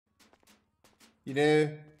You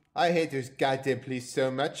know, I hate those goddamn police so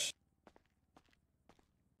much.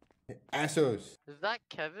 Assholes. Is that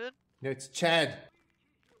Kevin? No, it's Chad.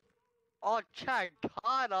 Oh, Chad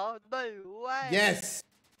Carter? No way! Yes!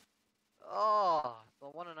 Oh, the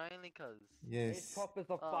one and only cuz. Yes. These coppers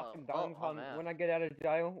are Oh, fucking dumb, oh, cunt. man. When I get out of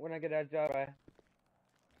jail, right?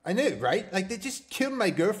 I know, right? Like, they just killed my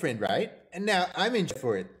girlfriend, right? And now I'm in jail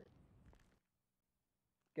for it.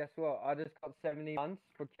 Guess what? I just got 70 months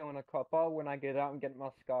for killing a copper. When I get out, I'm getting my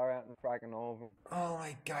scar out and fragging all of them. Oh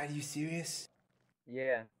my god, are you serious?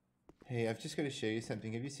 Yeah. Hey, I've just got to show you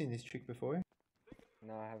something. Have you seen this trick before?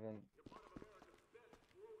 No, I haven't.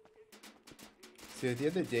 So the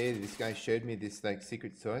other day, this guy showed me this like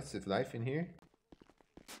secret sauce of life in here.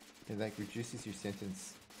 It like reduces your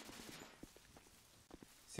sentence.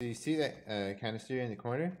 So you see that canister in the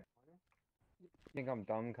corner? You think I'm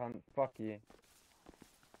dumb, cunt? Fuck you.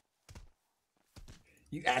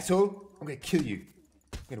 You asshole! I'm gonna kill you.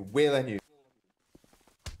 I'm gonna wail on you.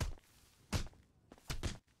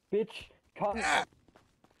 Bitch! Cunt! Ah!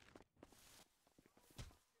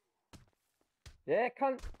 Yeah,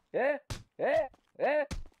 cunt! Yeah! Yeah! Yeah!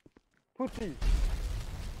 Pussy!